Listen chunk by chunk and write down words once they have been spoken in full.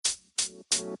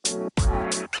Hey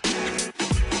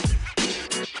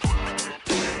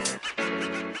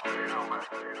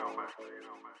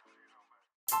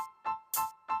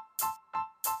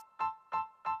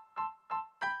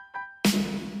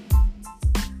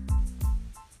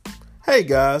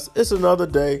guys, it's another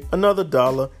day, another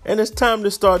dollar, and it's time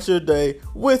to start your day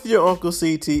with your Uncle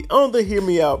CT on the Hear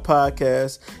Me Out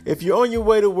podcast. If you're on your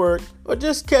way to work, or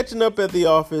just catching up at the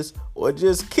office, or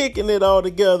just kicking it all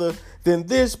together, then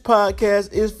this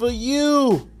podcast is for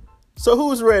you. So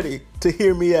who's ready to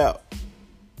hear me out?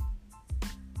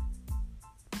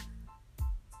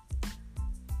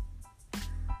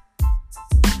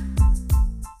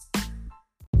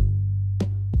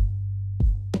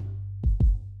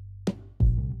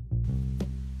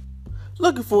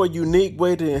 Looking for a unique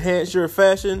way to enhance your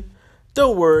fashion?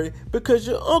 Don't worry, because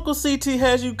your Uncle CT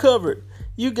has you covered.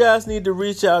 You guys need to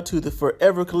reach out to the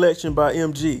Forever Collection by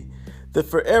MG. The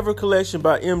Forever Collection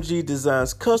by MG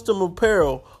designs custom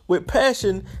apparel with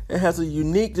passion and has a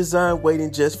unique design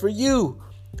waiting just for you.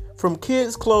 From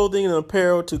kids' clothing and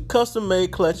apparel to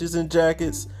custom-made clutches and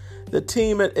jackets, the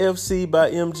team at FC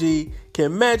by MG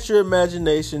can match your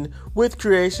imagination with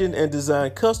creation and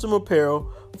design custom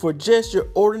apparel for just your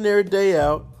ordinary day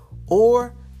out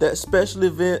or that special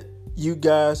event you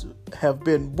guys have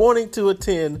been wanting to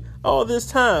attend all this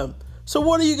time. So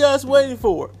what are you guys waiting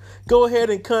for? Go ahead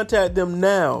and contact them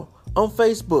now on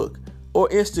Facebook or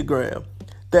Instagram.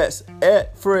 That's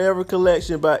at Forever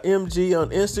Collection by MG on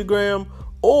Instagram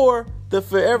or the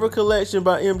Forever Collection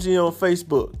by MG on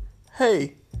Facebook.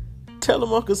 Hey, tell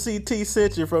them Uncle CT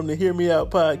sent you from the Hear Me Out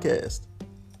podcast.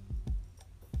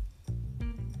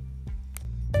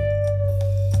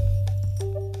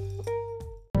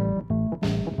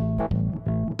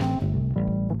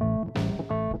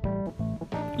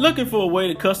 Looking for a way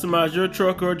to customize your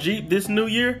truck or Jeep this new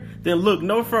year? Then look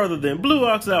no further than Blue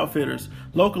Ox Outfitters,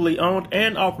 locally owned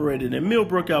and operated in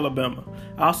Millbrook, Alabama.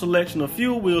 Our selection of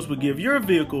fuel wheels will give your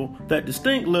vehicle that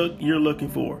distinct look you're looking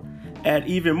for. Add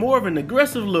even more of an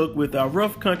aggressive look with our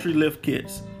rough country lift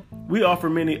kits. We offer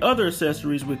many other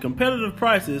accessories with competitive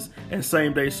prices and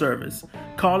same-day service.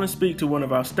 Call and speak to one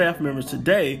of our staff members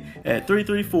today at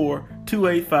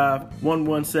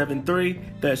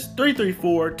 334-285-1173. That's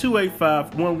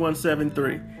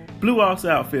 334-285-1173. Blue Ox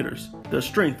Outfitters, the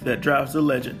strength that drives the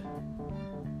legend.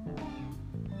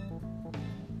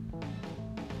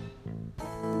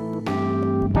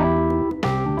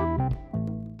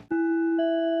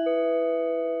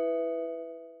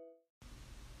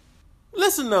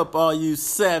 Listen up, all you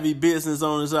savvy business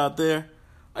owners out there.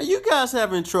 Are you guys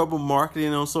having trouble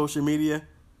marketing on social media?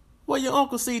 Well, your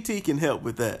Uncle CT can help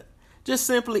with that. Just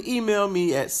simply email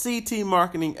me at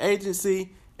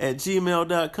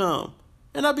ctmarketingagency@gmail.com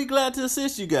and I'll be glad to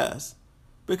assist you guys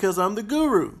because I'm the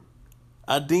guru.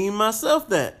 I deem myself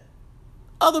that.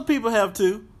 Other people have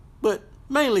too, but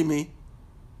mainly me.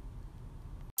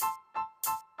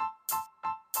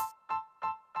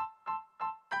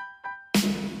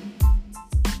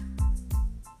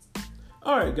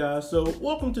 Alright guys, so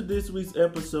welcome to this week's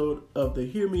episode of the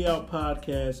Hear Me Out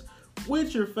podcast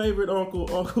with your favorite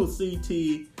uncle, Uncle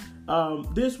CT.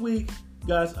 This week,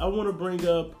 guys, I want to bring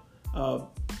up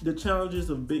the challenges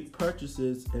of big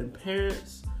purchases and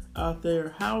parents out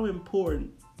there, how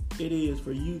important it is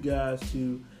for you guys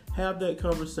to have that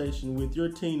conversation with your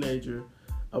teenager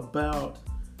about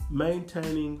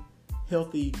maintaining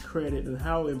healthy credit and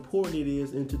how important it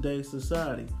is in today's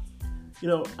society. You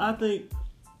know, I think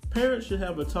parents should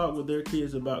have a talk with their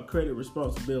kids about credit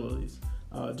responsibilities.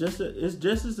 It's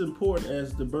just as important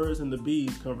as the birds and the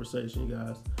bees conversation,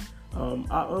 guys.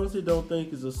 I honestly don't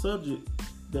think it's a subject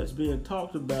that's being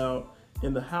talked about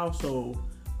in the household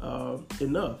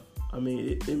enough. I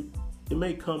mean, it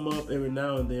may come up every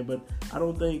now and then, but I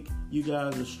don't think you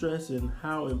guys are stressing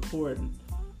how important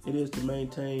it is to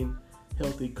maintain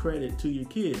healthy credit to your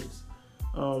kids.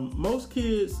 Most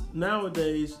kids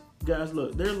nowadays, guys,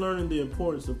 look, they're learning the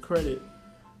importance of credit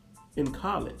in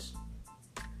college.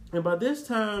 And by this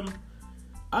time,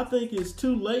 I think it's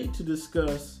too late to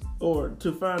discuss or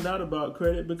to find out about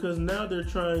credit because now they're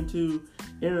trying to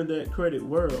enter that credit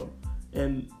world.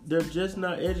 And they're just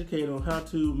not educated on how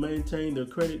to maintain their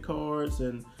credit cards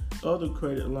and other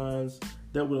credit lines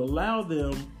that would allow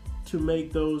them to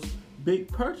make those big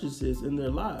purchases in their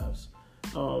lives.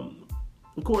 Of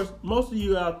course, most of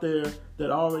you out there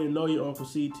that already know your Uncle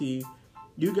CT,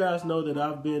 you guys know that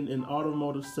I've been in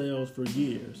automotive sales for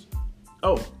years.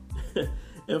 Oh,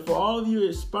 and for all of you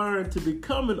aspiring to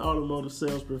become an automotive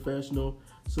sales professional,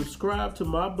 subscribe to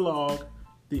my blog,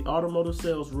 The Automotive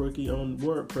Sales Rookie, on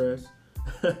WordPress.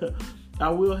 I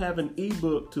will have an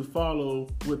ebook to follow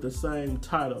with the same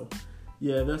title.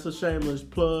 Yeah, that's a shameless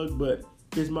plug, but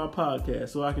it's my podcast,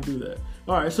 so I can do that.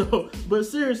 All right, so, but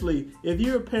seriously, if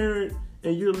you're a parent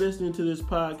and you're listening to this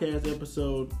podcast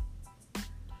episode,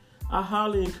 I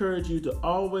highly encourage you to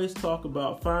always talk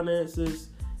about finances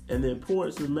and the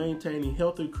importance of maintaining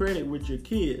healthy credit with your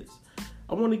kids.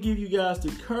 I want to give you guys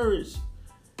the courage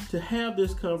to have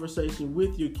this conversation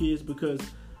with your kids, because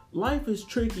life is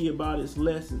tricky about its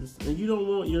lessons, and you don't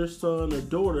want your son or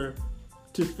daughter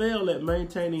to fail at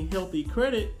maintaining healthy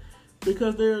credit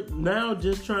because they're now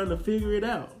just trying to figure it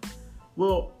out.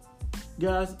 Well,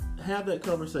 guys, have that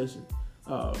conversation.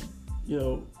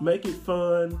 Make it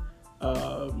fun.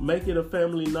 Make it a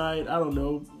family night. I don't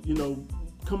know.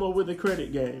 Come up with a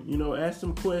credit game. Ask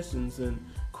some questions and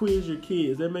quiz your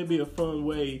kids. That may be a fun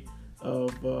way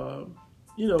of,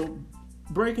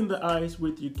 breaking the ice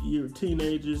with your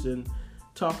teenagers and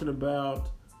talking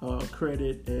about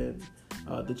credit and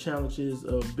the challenges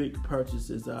of big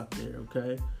purchases out there,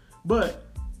 okay? But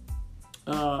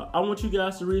I want you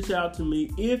guys to reach out to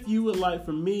me if you would like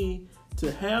for me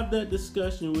to have that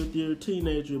discussion with your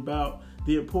teenager about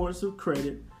the importance of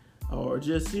credit, or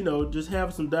just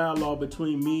have some dialogue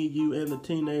between me, you, and the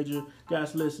teenager.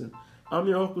 Guys, listen, I'm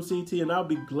your Uncle CT, and I'll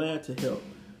be glad to help.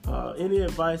 Any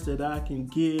advice that I can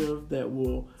give that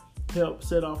will help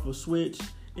set off a switch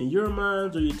in your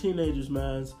minds or your teenagers'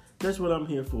 minds, that's what I'm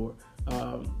here for.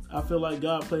 I feel like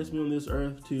God placed me on this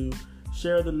earth to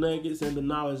share the nuggets and the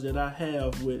knowledge that I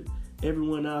have with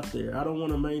everyone out there. I don't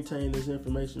want to maintain this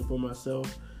information for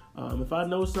myself. If I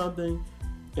know something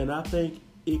and I think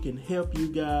it can help you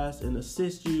guys and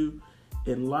assist you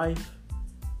in life,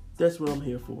 that's what I'm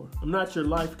here for. I'm not your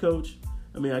life coach.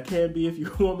 I mean, I can be if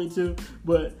you want me to,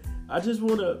 but I just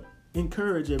want to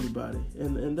encourage everybody,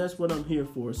 and that's what I'm here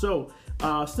for. So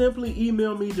simply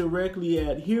email me directly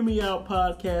at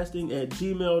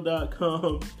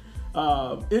hearmeoutpodcasting@gmail.com.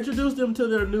 Introduce them to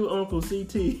their new Uncle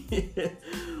CT.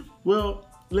 Well,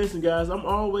 listen, guys, I'm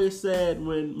always sad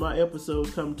when my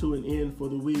episodes come to an end for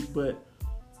the week, but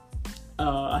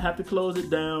I have to close it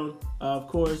down. Of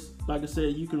course, like I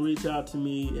said, you can reach out to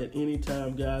me at any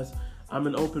time, guys. I'm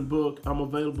an open book. I'm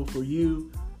available for you.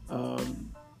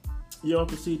 Your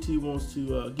Uncle CT wants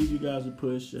to give you guys a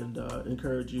push and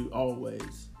encourage you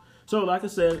always. So, like I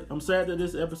said, I'm sad that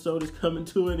this episode is coming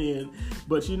to an end,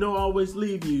 but I always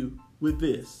leave you with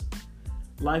this.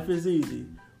 Life is easy.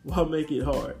 Why make it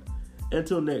hard?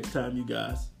 Until next time, you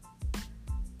guys.